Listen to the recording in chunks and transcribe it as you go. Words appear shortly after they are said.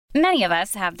Many of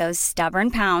us have those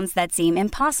stubborn pounds that seem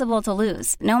impossible to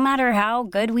lose, no matter how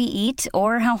good we eat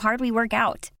or how hard we work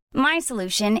out. My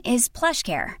solution is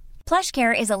PlushCare.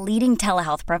 PlushCare is a leading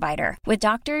telehealth provider with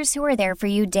doctors who are there for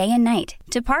you day and night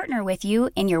to partner with you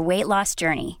in your weight loss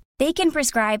journey. They can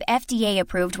prescribe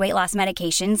FDA-approved weight loss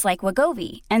medications like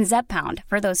Wegovy and Zepbound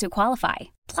for those who qualify.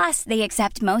 Plus, they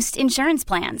accept most insurance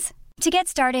plans. To get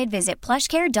started, visit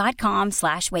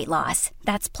plushcare.com/weightloss.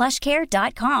 That's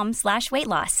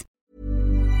plushcare.com/weightloss.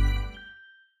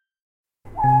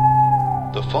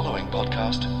 The following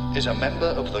podcast is a member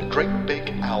of the Great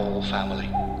Big Owl family.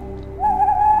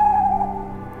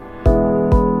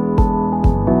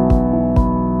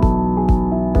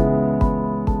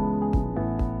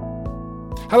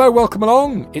 Hello, welcome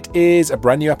along. It is a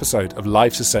brand new episode of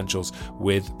Life's Essentials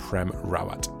with Prem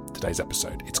Rawat. Today's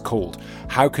episode, it's called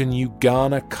How Can You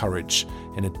Garner Courage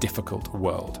in a Difficult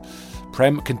World?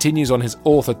 Prem continues on his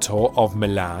author tour of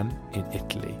Milan in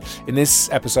Italy. In this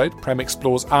episode, Prem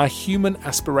explores our human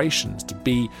aspirations to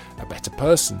be a better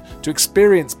person, to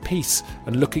experience peace,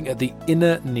 and looking at the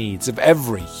inner needs of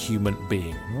every human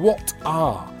being. What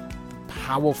are the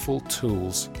powerful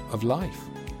tools of life?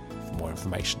 For more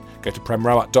information, go to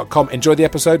premrawat.com. Enjoy the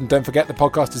episode, and don't forget the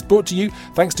podcast is brought to you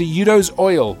thanks to Udo's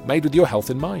Oil, made with your health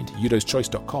in mind.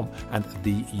 udoschoice.com and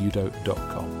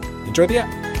theudo.com. Enjoy the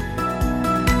app.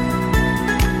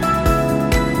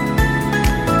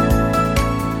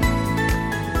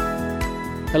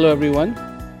 Hello, everyone.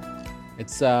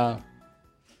 It's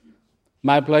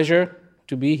my pleasure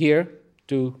to be here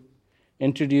to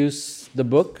introduce the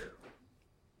book.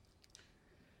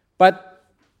 But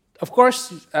of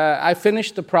course, I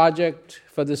finished the project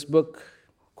for this book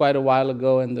quite a while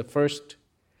ago, and the first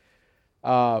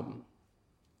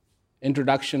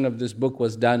introduction of this book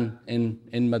was done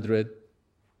in Madrid.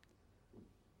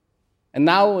 And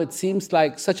now it seems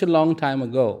like such a long time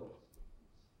ago.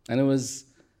 And it was,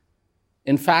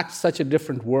 in fact, such a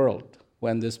different world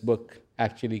when this book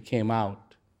actually came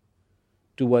out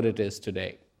to what it is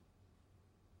today.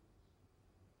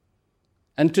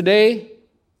 And today,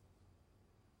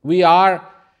 we are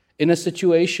in a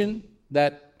situation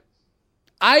that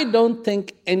I don't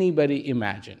think anybody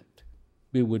imagined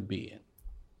we would be in.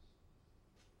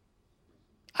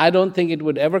 I don't think it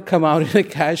would ever come out in a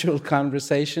casual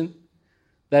conversation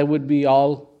that would be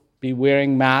all be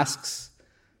wearing masks,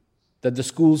 that the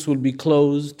schools will be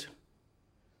closed,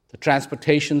 the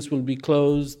transportations will be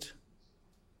closed,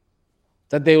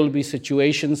 that there will be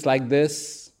situations like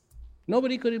this.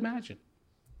 Nobody could imagine.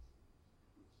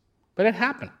 But it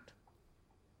happened.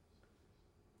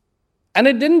 And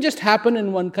it didn't just happen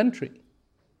in one country.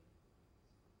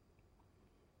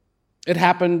 It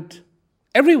happened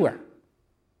everywhere.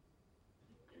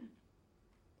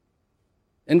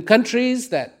 In countries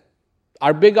that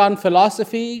are big on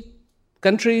philosophy,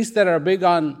 countries that are big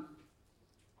on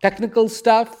technical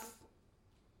stuff,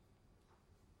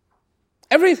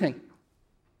 everything.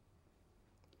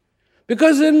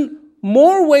 Because in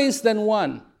more ways than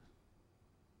one,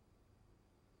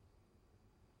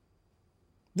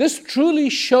 this truly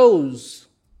shows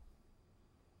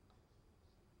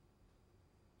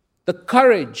the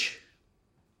courage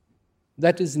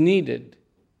that is needed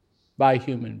by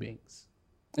human beings.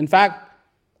 In fact,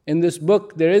 in this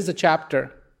book, there is a chapter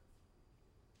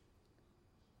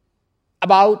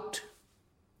about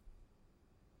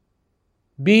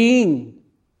being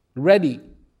ready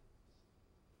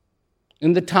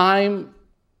in the time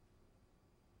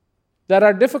that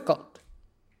are difficult.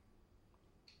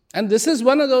 And this is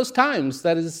one of those times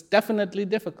that is definitely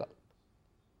difficult.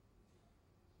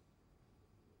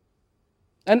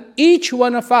 And each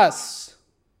one of us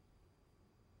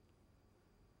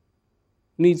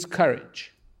needs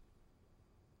courage.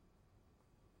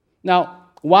 Now,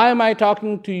 why am I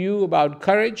talking to you about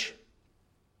courage?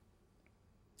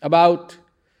 About,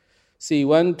 3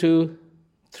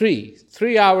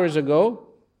 hours ago,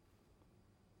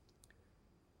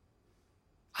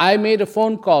 I made a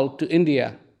phone call to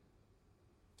India.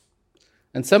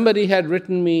 And somebody had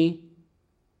written me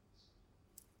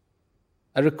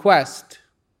a request.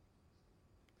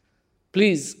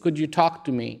 Please, could you talk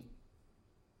to me?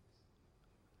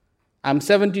 I'm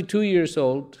 72 years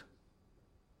old.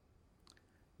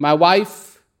 My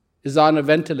wife is on a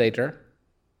ventilator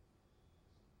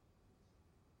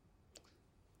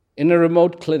in a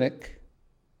remote clinic.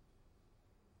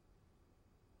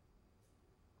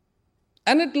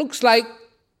 And it looks like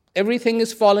everything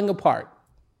is falling apart.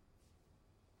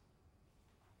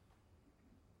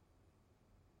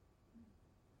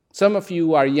 Some of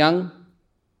you are young,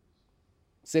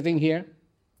 sitting here.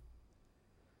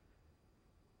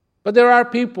 But there are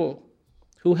people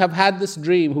who have had this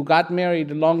dream, who got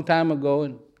married a long time ago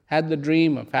and had the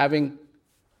dream of having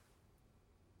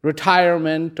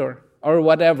retirement or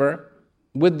whatever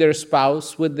with their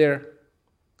spouse, with their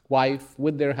wife,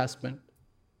 with their husband.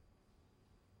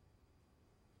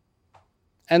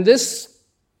 And this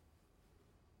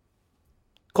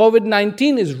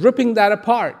COVID-19 is ripping that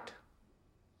apart.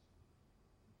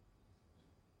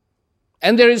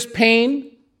 And there is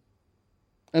pain,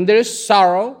 and there is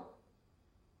sorrow.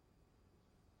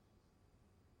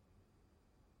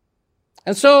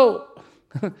 And so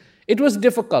it was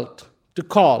difficult to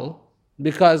call,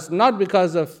 not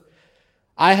because of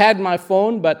I had my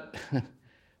phone, but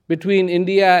between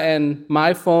India and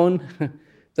my phone,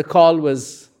 the call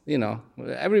was,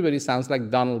 everybody sounds like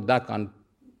Donald Duck on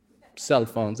cell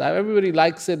phones. Everybody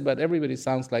likes it, but everybody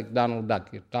sounds like Donald Duck.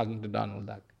 You're talking to Donald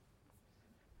Duck.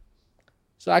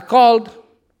 So I called,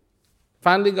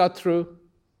 finally got through.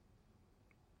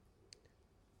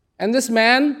 And this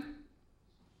man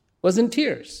was in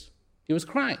tears. He was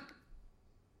crying.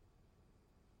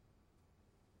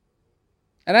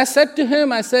 And I said to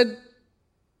him, I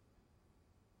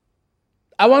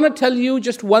want to tell you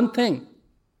just one thing.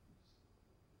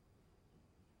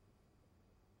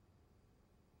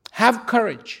 Have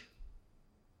courage.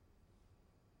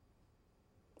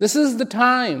 This is the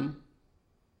time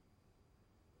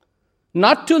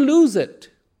not to lose it,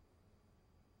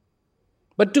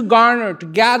 but to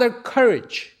gather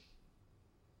courage.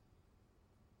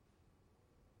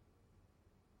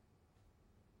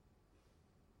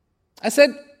 I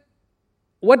said,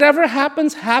 whatever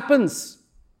happens, happens.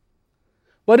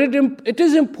 But it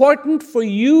is important for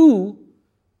you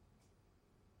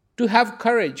to have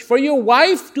courage, for your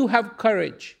wife to have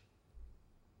courage.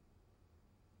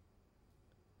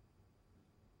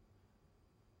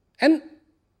 And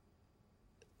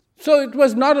so it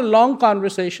was not a long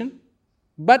conversation,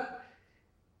 but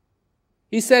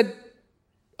he said,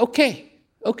 okay,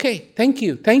 thank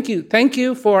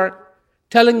you for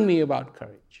telling me about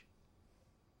courage.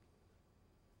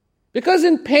 Because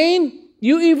in pain,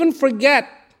 you even forget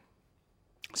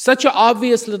such an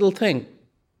obvious little thing.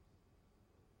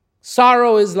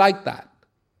 Sorrow is like that.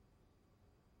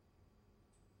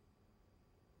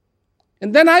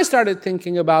 And then I started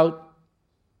thinking about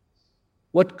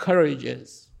what courage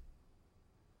is.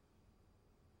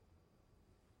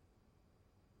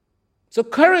 So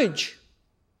courage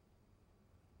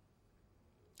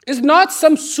is not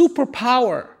some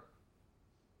superpower.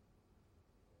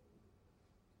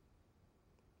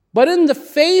 But in the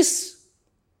face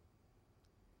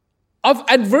of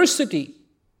adversity,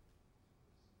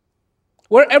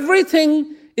 where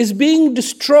everything is being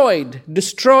destroyed,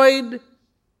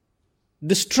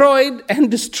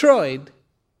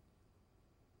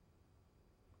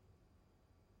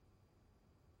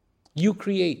 you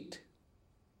create.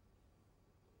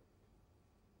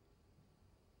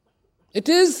 It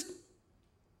is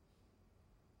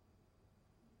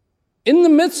in the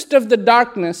midst of the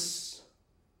darkness,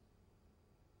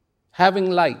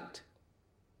 having light.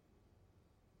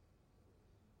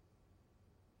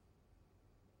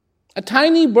 A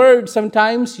tiny bird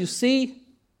sometimes you see,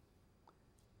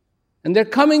 and they're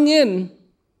coming in,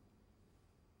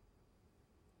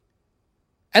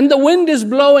 and the wind is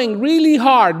blowing really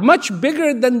hard. Much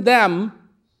bigger than them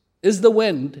is the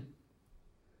wind.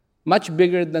 Much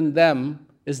bigger than them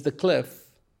is the cliff.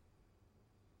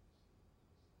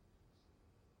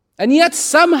 And yet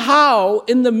somehow,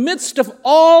 in the midst of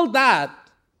all that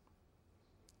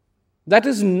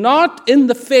is not in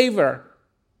the favor,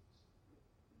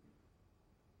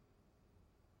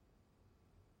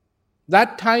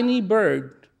 that tiny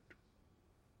bird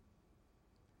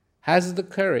has the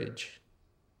courage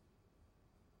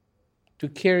to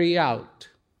carry out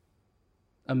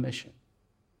a mission.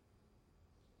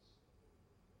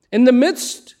 In the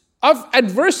midst of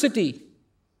adversity,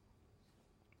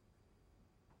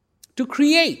 to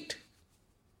create.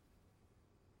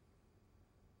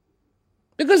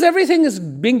 Because everything is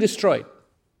being destroyed.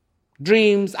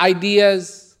 Dreams,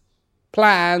 ideas,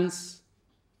 plans.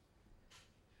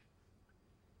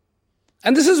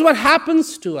 And this is what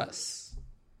happens to us.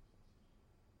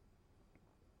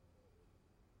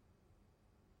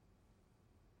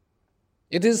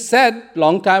 It is said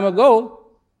long time ago,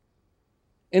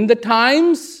 in the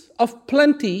times of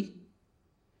plenty,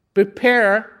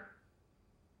 prepare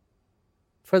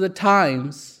for the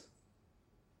times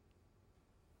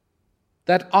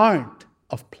that aren't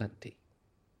of plenty.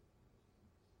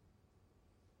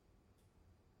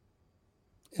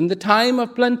 In the time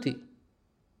of plenty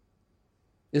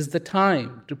is the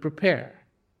time to prepare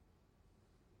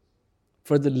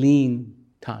for the lean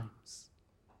times.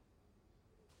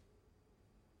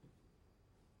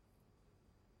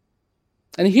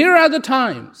 And here are the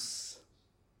times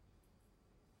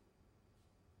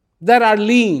that are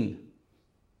lean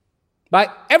by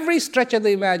every stretch of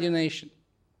the imagination.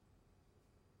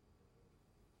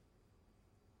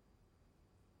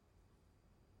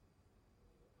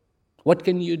 What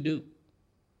can you do?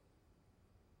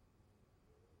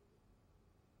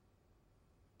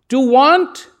 To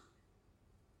want,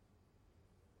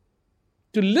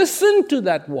 to listen to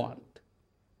that want,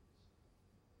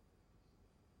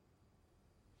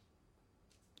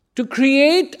 to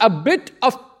create a bit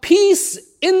of peace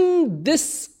in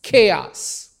this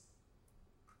chaos.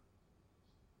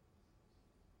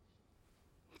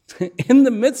 In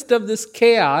the midst of this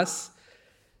chaos,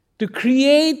 to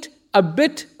create a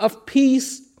bit of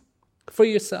peace for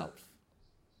yourself.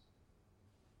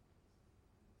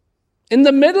 In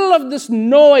the middle of this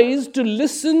noise, to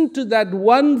listen to that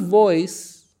one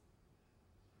voice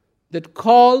that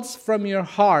calls from your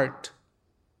heart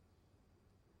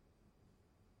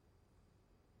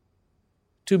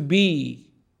to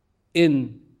be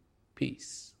in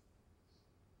peace.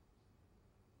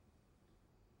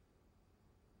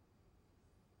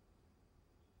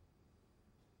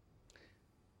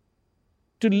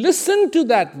 To listen to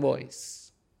that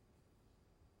voice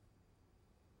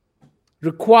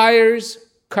requires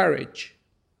courage.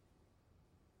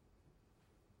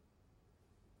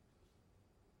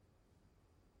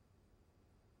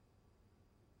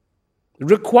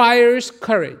 Requires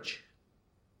courage.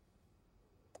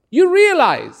 You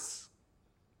realize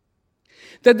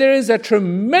that there is a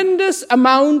tremendous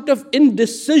amount of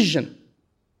indecision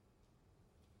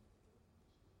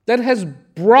that has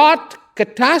brought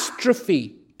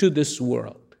catastrophe to this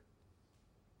world,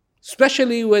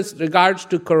 especially with regards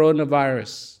to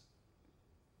coronavirus,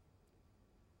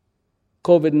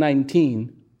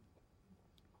 COVID-19,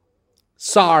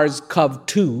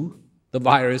 SARS-CoV-2, the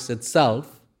virus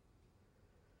itself.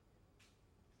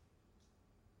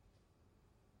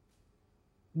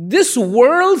 This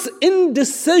world's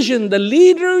indecision, the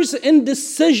leaders'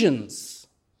 indecisions,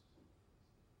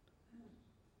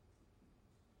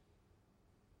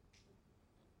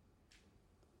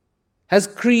 has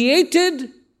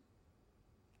created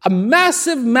a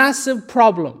massive, massive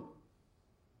problem.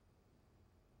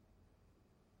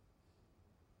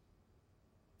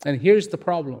 And here's the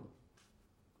problem.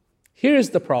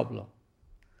 Here's the problem.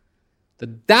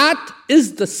 That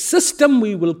is the system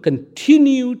we will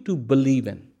continue to believe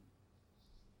in.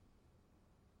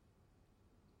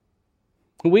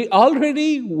 We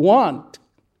already want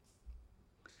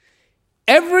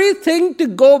everything to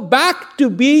go back to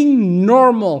being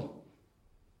normal.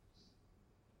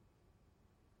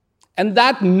 And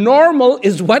that normal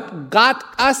is what got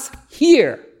us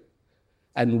here.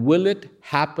 And will it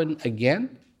happen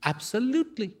again?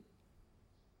 Absolutely.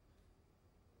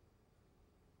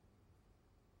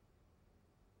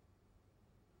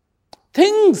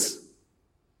 Things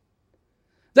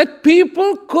that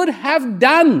people could have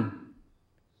done.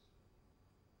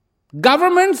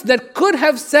 Governments that could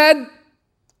have said,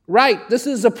 right, this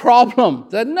is a problem.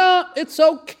 That no, it's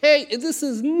okay. This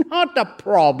is not a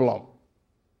problem.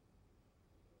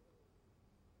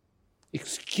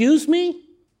 Excuse me?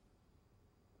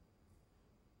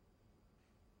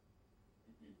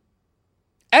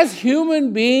 As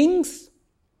human beings,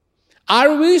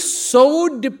 are we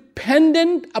so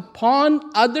dependent upon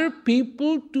other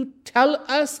people to tell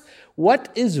us what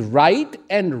is right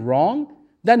and wrong?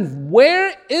 Then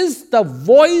where is the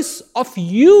voice of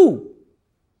you?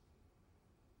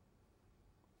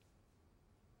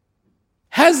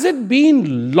 Has it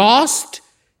been lost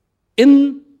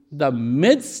in the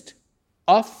midst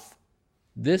of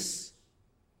this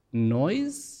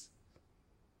noise?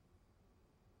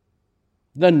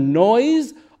 The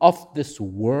noise of this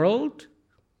world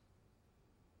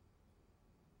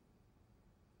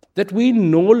that we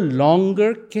no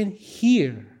longer can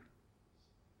hear.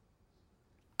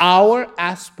 Our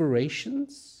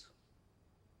aspirations,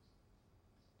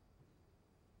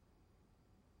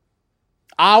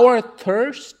 our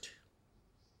thirst,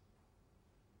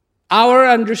 our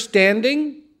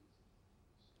understanding,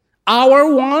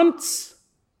 our wants,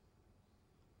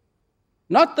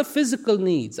 not the physical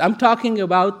needs. I'm talking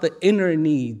about the inner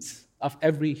needs of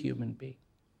every human being.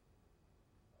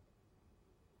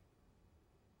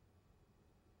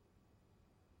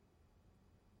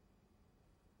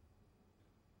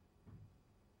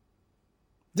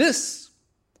 This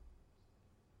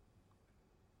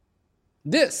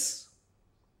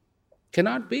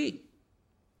cannot be.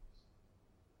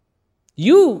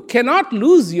 You cannot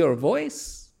lose your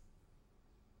voice.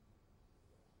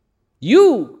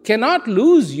 You cannot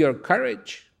lose your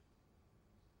courage.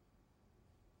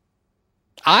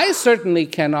 I certainly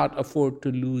cannot afford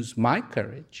to lose my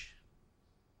courage.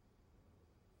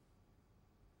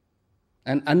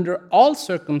 And under all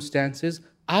circumstances,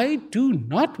 I do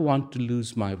not want to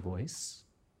lose my voice,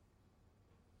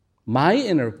 my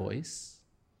inner voice,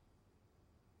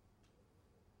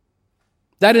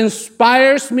 that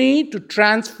inspires me to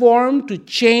transform, to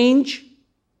change,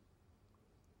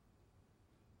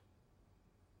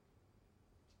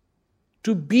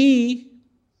 to be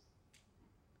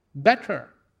better.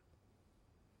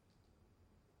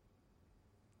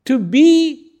 To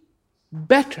be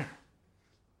better.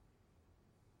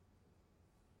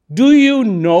 Do you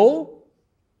know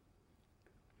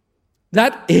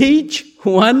that each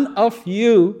one of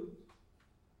you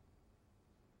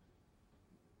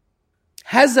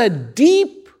has a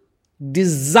deep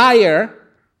desire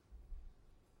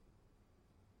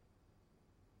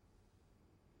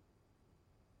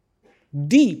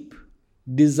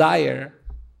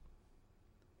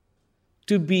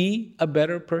to be a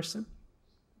better person?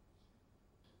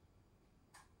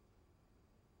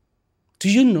 Do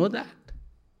you know that?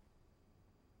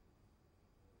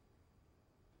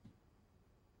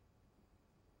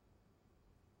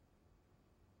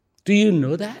 Do you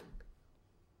know that?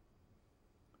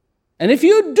 And if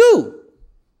you do,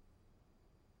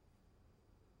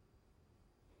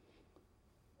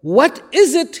 what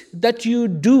is it that you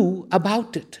do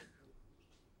about it?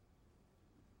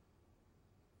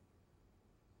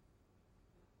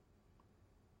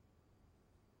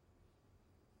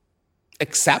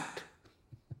 Accept.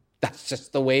 That's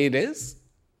just the way it is.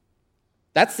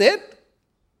 That's it.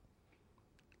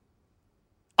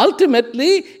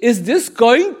 Ultimately, is this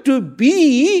going to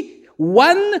be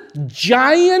one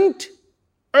giant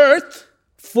earth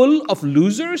full of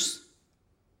losers?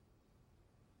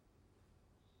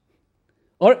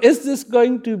 Or is this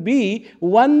going to be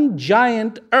one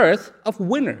giant earth of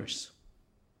winners?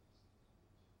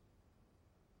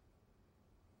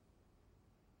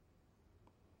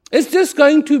 Is this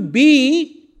going to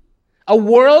be a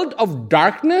world of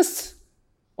darkness?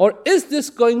 Or is this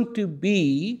going to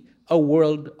be a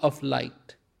world of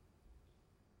light?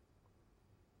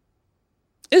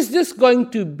 Is this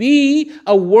going to be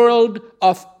a world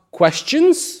of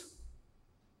questions?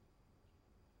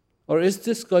 Or is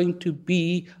this going to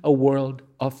be a world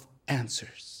of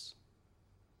answers?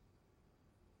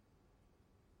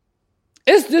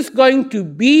 Is this going to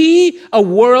be a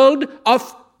world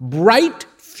of bright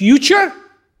future?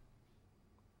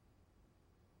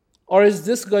 Or is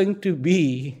this going to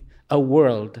be a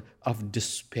world of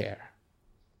despair?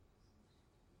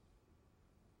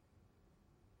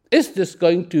 Is this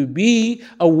going to be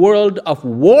a world of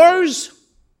wars?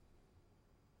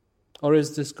 Or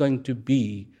is this going to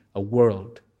be a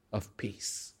world of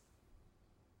peace?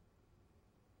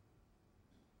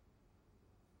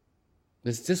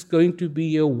 Is this going to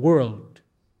be a world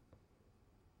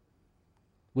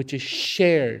which is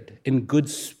shared in good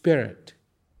spirit?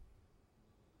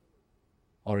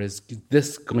 Or is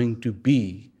this going to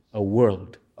be a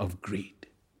world of greed?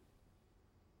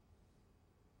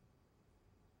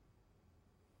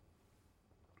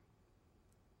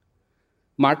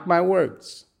 Mark my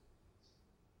words.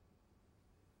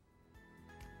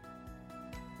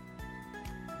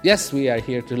 Yes, we are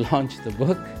here to launch the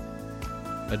book,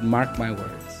 but mark my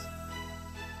words.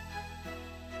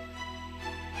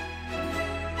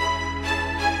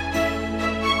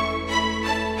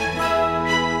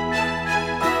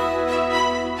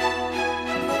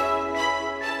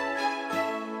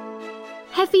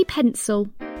 Heavy Pencil.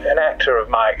 An actor of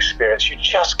my experience, you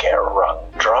just get wrung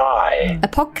dry. A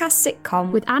podcast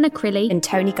sitcom With Anna Crilly and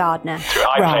Tony Gardner.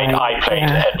 I played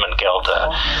Edmund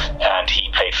Gelder, and he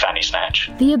played Fanny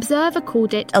Snatch. The Observer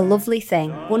called it A lovely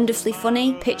thing. Wonderfully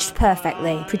funny, pitched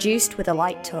perfectly, produced with a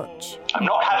light touch. I'm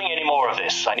not having any more of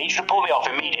this. I need you to pull me off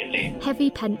immediately. Heavy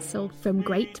Pencil from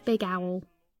Great Big Owl.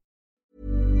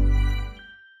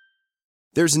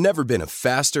 There's never been a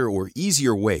faster or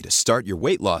easier way to start your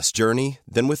weight loss journey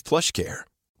than with PlushCare.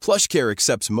 PlushCare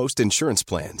accepts most insurance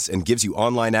plans and gives you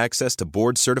online access to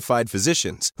board-certified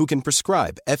physicians who can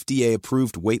prescribe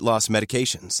FDA-approved weight loss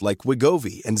medications like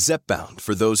Wegovy and Zepbound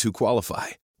for those who qualify.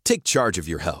 Take charge of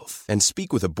your health and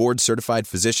speak with a board-certified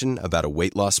physician about a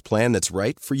weight loss plan that's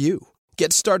right for you.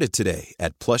 Get started today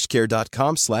at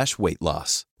plushcare.com/weight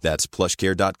loss. That's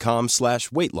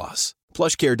plushcare.com/weight loss.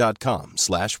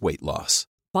 plushcare.com/weight loss.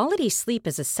 Quality sleep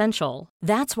is essential.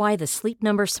 That's why the Sleep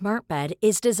Number Smart Bed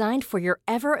is designed for your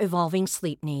ever-evolving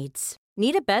sleep needs.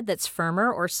 Need a bed that's firmer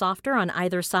or softer on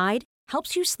either side?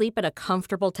 Helps you sleep at a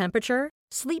comfortable temperature?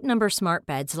 Sleep Number Smart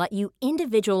Beds let you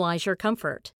individualize your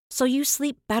comfort so you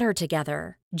sleep better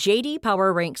together. J.D.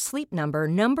 Power ranks Sleep Number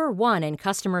number 1 in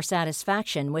customer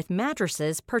satisfaction with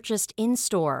mattresses purchased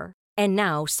in-store. And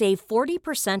now, save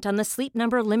 40% on the Sleep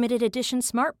Number Limited Edition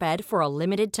Smart Bed for a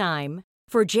limited time.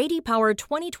 For J.D. Power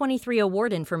 2023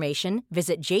 award information,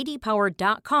 visit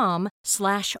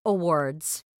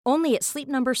jdpower.com/awards. Only at Sleep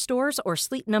Number stores or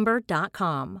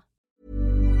sleepnumber.com.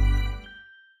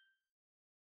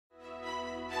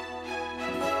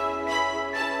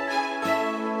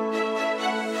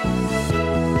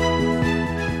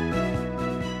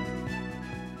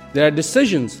 There are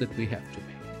decisions that we have to make.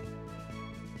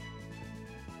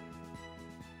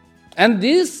 And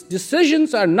these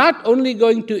decisions are not only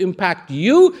going to impact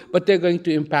you, but they're going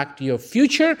to impact your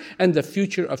future and the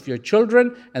future of your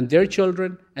children and their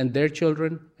children and their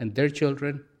children and their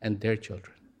children and their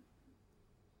children.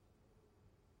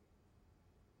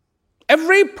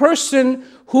 Every person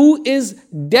who is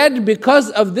dead because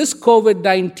of this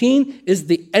COVID-19 is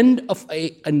the end of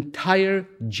an entire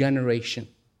generation.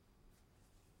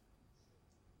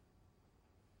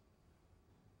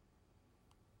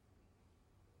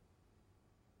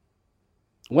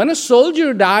 When a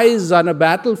soldier dies on a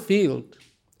battlefield,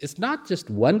 it's not just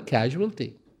one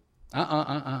casualty.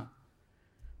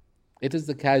 It is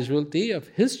the casualty of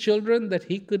his children that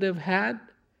he could have had,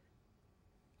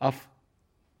 of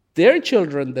their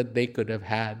children that they could have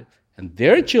had, and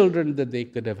their children that they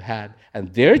could have had,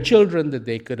 and their children that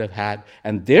they could have had,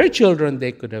 and their children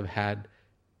they could have had.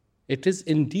 It is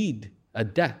indeed a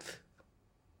death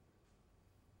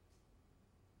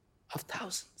of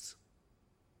thousands.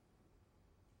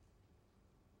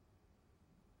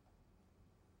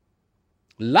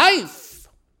 Life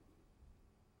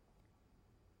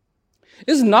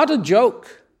is not a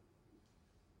joke.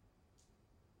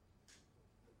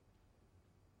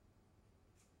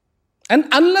 And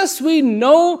unless we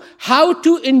know how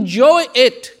to enjoy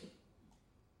it,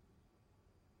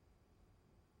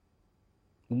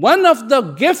 one of the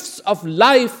gifts of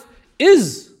life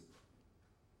is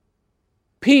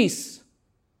peace,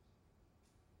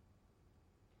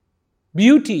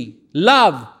 beauty,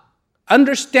 love,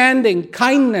 understanding,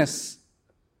 kindness.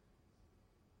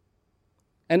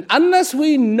 And unless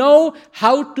we know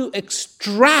how to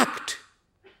extract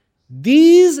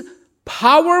these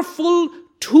powerful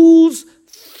tools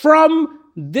from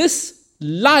this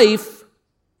life,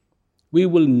 we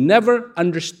will never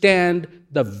understand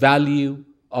the value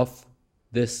of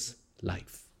this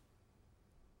life.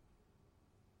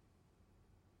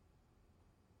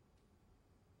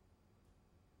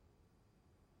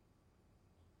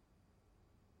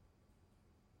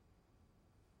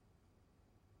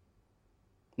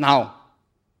 Now,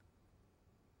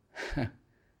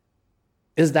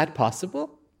 is that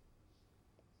possible?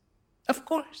 Of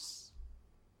course.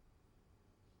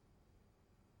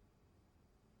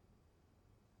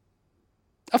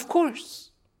 Of course.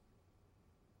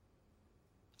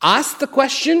 Ask the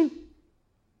question,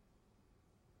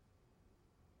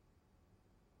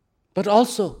 but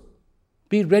also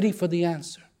be ready for the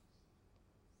answer.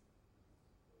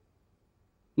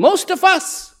 Most of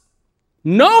us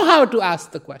know how to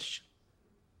ask the question,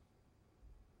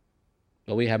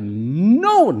 but we have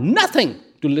nothing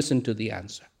to listen to the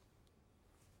answer.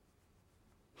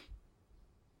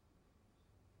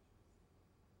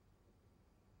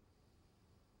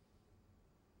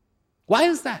 Why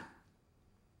is that?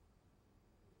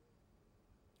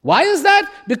 Why is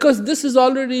that? Because this is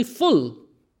already full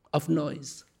of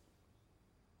noise.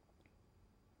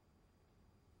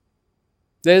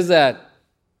 There's that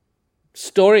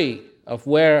story of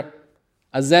where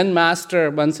a Zen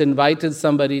master once invited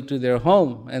somebody to their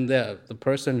home, and the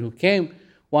person who came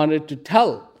wanted to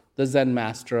tell the Zen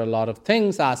master a lot of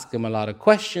things, ask him a lot of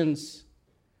questions.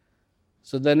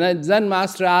 So the Zen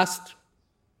master asked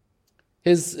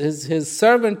his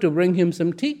servant to bring him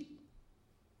some tea.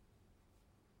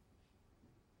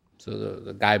 So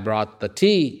the guy brought the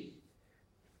tea,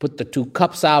 put the 2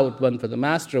 cups out, one for the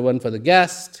master, one for the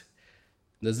guest.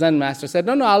 The Zen master said,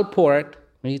 no, I'll pour it.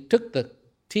 And he took the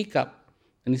teacup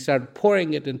and he started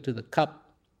pouring it into the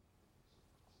cup.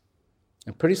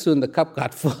 And pretty soon the cup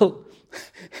got full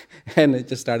and it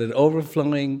just started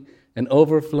overflowing and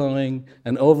overflowing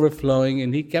and overflowing.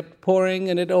 And he kept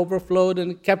pouring and it overflowed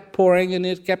and it kept pouring and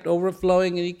it kept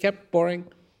overflowing and he kept pouring.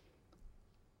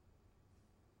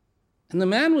 And the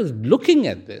man was looking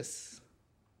at this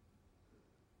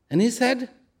and he said,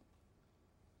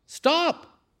 stop.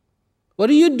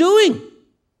 What are you doing?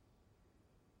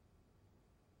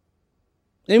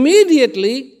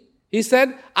 Immediately, he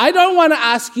said, I don't want to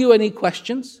ask you any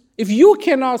questions. If you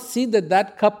cannot see that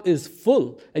that cup is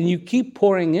full and you keep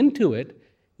pouring into it,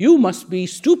 you must be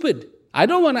stupid I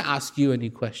don't want to ask you any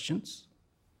questions.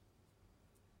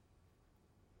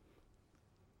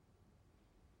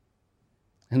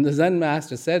 And the Zen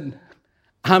master said,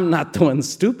 I'm not the one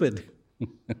stupid.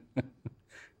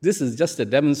 This is just a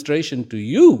demonstration to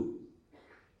you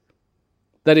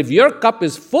that if your cup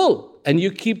is full and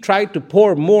you keep trying to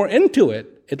pour more into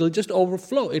it, it'll just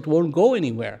overflow. It won't go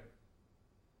anywhere.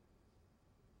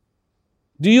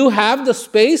 Do you have the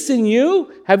space in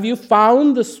you? Have you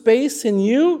found the space in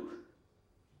you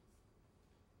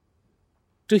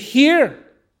to hear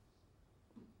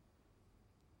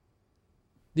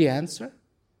the answer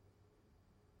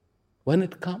when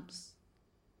it comes?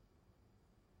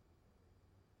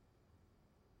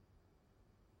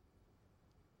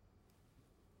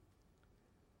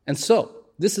 And so,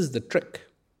 this is the trick.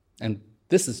 And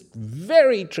this is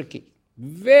very tricky.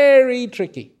 Very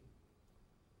tricky.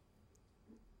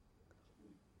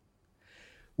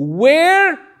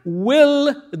 Where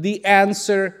will the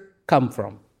answer come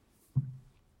from?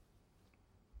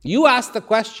 You ask the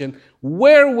question,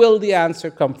 where will the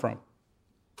answer come from?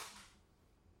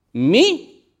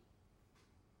 Me?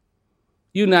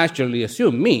 You naturally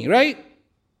assume me, right?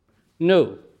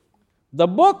 No. The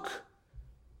book?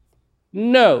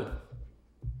 No.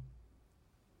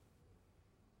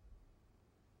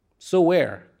 So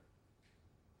where?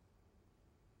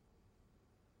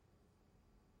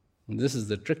 And this is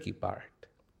the tricky part.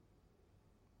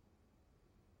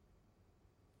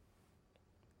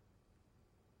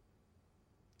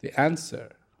 The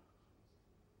answer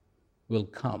will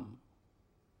come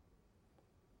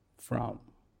from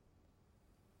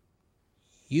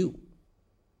you.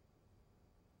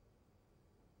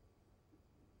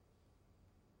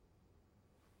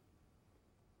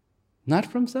 Not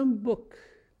from some book,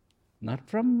 not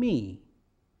from me,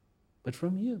 but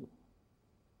from you.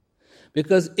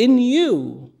 Because in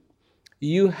you,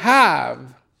 you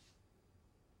have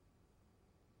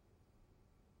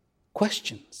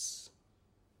questions,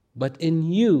 but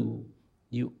in you,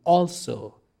 you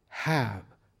also have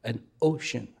an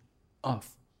ocean of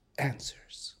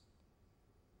answers.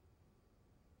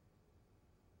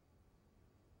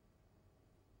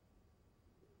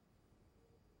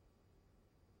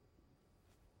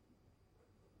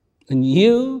 In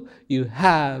you, you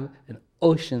have an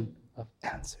ocean of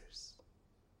answers.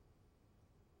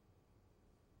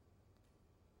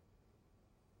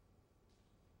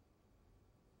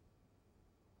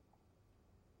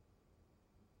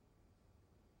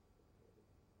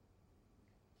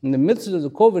 In the midst of the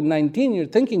COVID-19, you're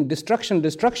thinking destruction,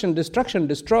 destruction, destruction,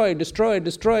 destroy, destroy,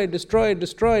 destroy, destroy,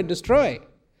 destroy, destroy.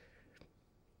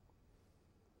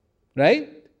 Right?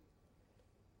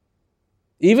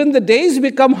 Even the days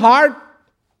become hard.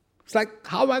 It's like,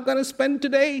 how am I going to spend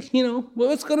today?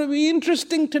 What's going to be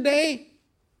interesting today?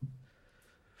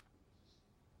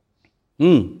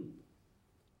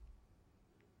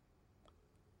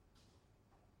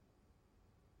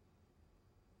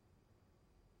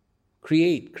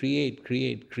 Create, create,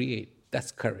 create, create.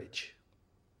 That's courage.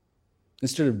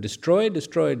 Instead of destroy,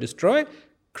 destroy, destroy,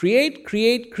 create,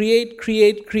 create, create,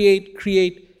 create, create,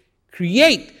 create,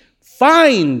 create.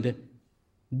 Find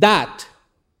that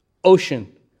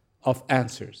ocean of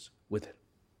answers within.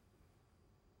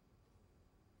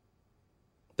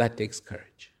 That takes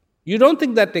courage. You don't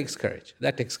think that takes courage.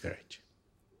 That takes courage.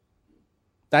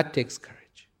 That takes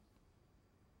courage.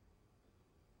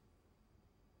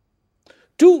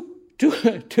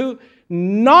 To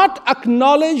not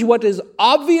acknowledge what is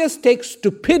obvious takes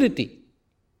stupidity.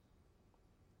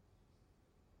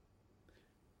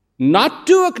 Not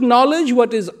to acknowledge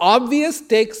what is obvious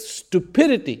takes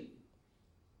stupidity.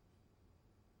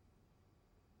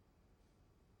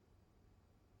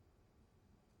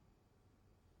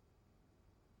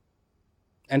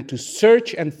 And to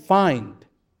search and find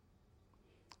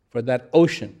for that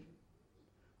ocean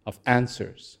of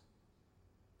answers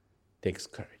takes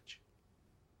courage.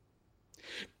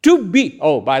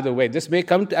 By the way, this may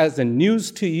come as a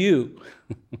news to you,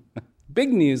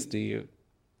 big news to you,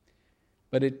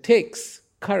 but it takes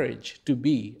courage to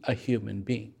be a human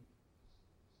being.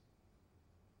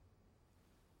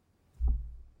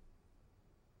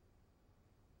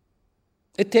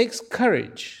 It takes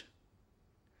courage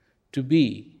to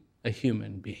be a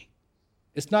human being.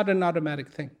 It's not an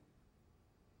automatic thing.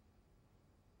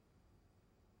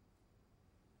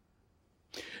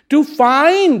 To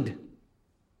find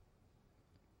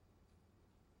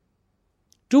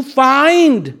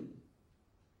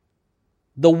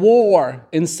the war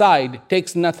inside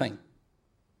takes nothing.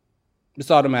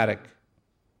 It's automatic.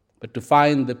 But to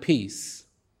find the peace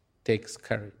takes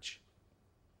courage.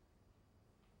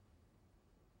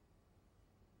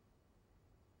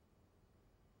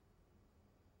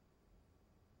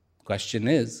 Question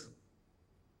is,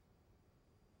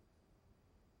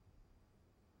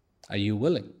 are you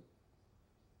willing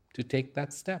to take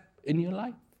that step in your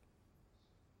life?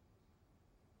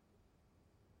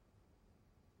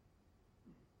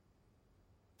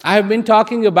 I have been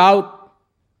talking about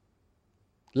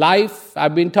life.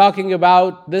 I've been talking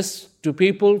about this to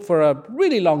people for a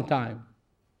really long time.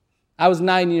 I was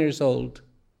 9 years old.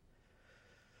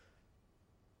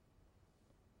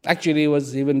 Actually, it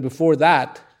was even before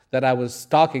that I was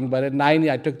talking, but at 9,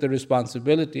 I took the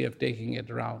responsibility of taking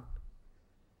it around.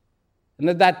 And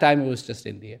at that time, it was just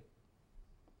India.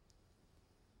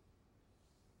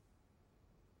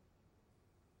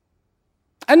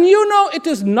 And you know, it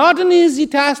is not an easy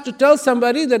task to tell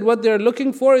somebody that what they're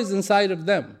looking for is inside of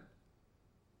them.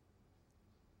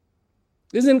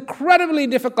 It's incredibly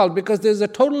difficult because there's a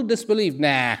total disbelief.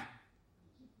 Nah.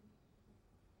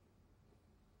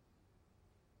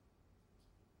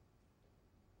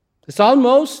 It's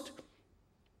almost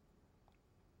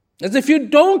as if you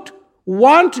don't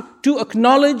want to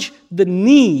acknowledge the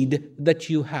need that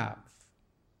you have.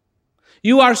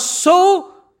 You are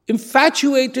so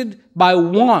infatuated by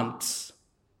wants.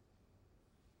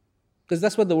 Because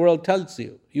that's what the world tells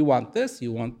you. You want this,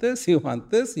 you want this, you want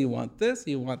this, you want this,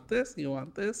 you want this, you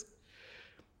want this.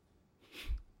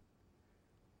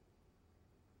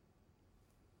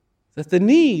 That's the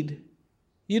need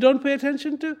you don't pay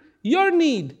attention to. Your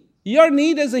need. Your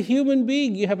need as a human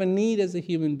being. You have a need as a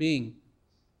human being.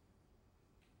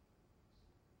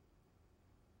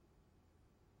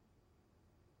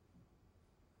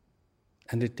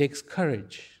 And it takes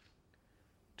courage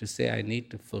to say, I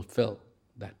need to fulfill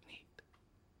that need.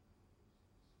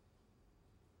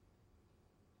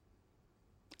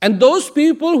 And those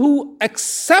people who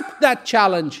accept that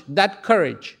challenge, that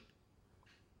courage,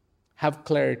 have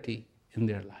clarity in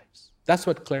their lives. That's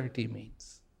what clarity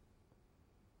means.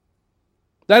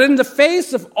 That in the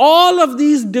face of all of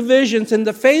these divisions, in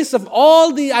the face of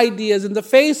all the ideas, in the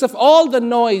face of all the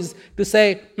noise, to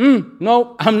say,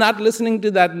 no, I'm not listening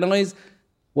to that noise.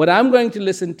 What I'm going to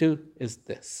listen to is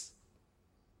this.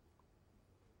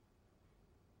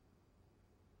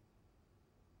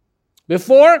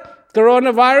 Before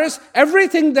coronavirus,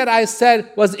 everything that I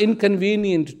said was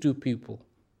inconvenient to people.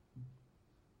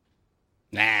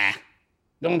 Nah,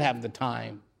 don't have the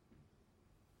time.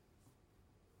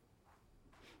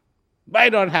 We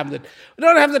don't have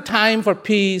the time for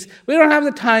peace. We don't have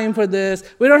the time for this.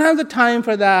 We don't have the time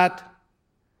for that.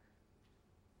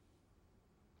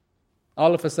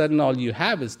 All of a sudden, all you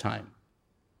have is time.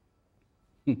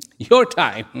 Your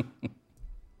time.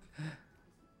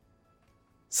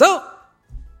 So,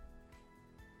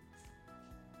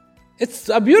 it's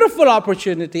a beautiful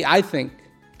opportunity, I think,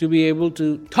 to be able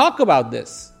to talk about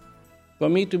this, for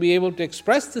me to be able to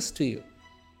express this to you.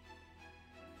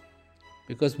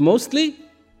 Because mostly,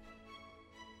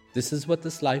 this is what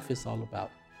this life is all about.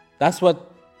 That's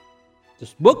what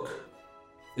this book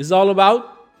is all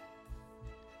about.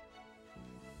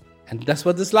 And that's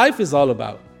what this life is all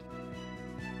about.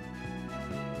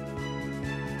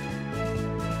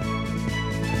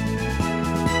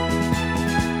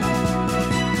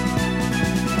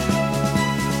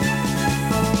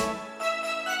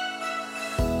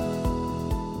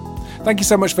 Thank you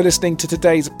so much for listening to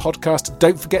today's podcast.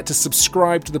 Don't forget to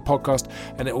subscribe to the podcast,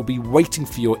 and it will be waiting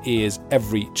for your ears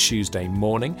every Tuesday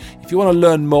morning. If you want to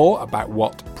learn more about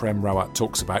what Prem Rawat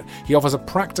talks about, he offers a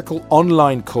practical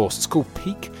online course. It's called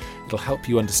Peak. It'll help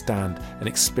you understand and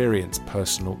experience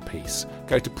personal peace.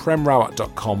 Go to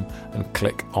premrawat.com and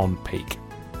click on Peak.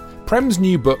 Prem's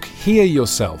new book, Hear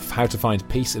Yourself, How to Find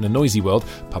Peace in a Noisy World,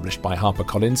 published by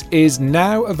HarperCollins, is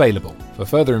now available. For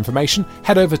further information,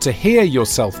 head over to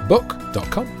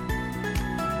hearyourselfbook.com.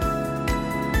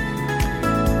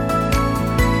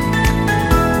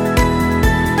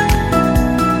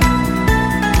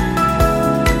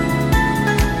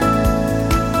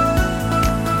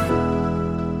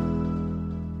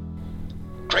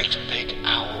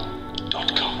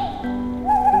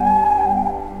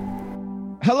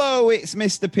 It's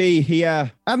Mr. P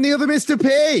here. And the other Mr.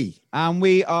 P. And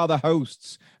we are the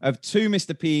hosts of Two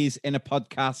Mr. P's in a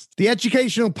Podcast. The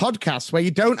educational podcast where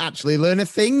you don't actually learn a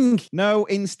thing. No,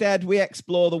 instead we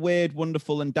explore the weird,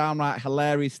 wonderful and downright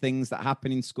hilarious things that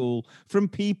happen in school from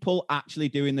people actually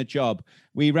doing the job.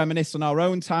 We reminisce on our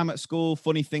own time at school,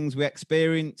 funny things we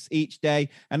experience each day.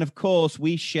 And of course,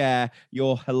 we share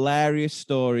your hilarious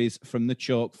stories from the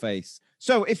chalk face.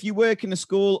 So if you work in a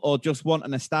school or just want a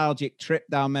nostalgic trip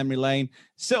down memory lane,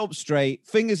 sit up straight,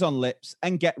 fingers on lips,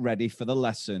 and get ready for the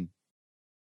lesson.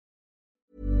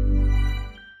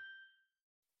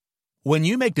 When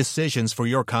you make decisions for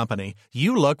your company,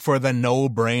 you look for the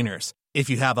no-brainers.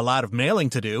 If you have a lot of mailing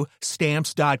to do,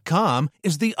 Stamps.com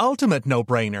is the ultimate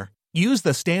no-brainer. Use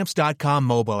the Stamps.com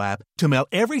mobile app to mail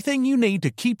everything you need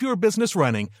to keep your business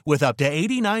running with up to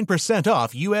 89%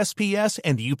 off USPS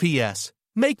and UPS.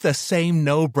 Make the same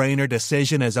no-brainer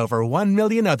decision as over 1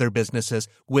 million other businesses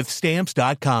with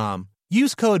Stamps.com.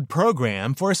 Use code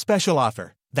PROGRAM for a special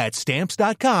offer. That's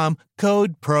Stamps.com,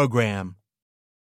 code PROGRAM.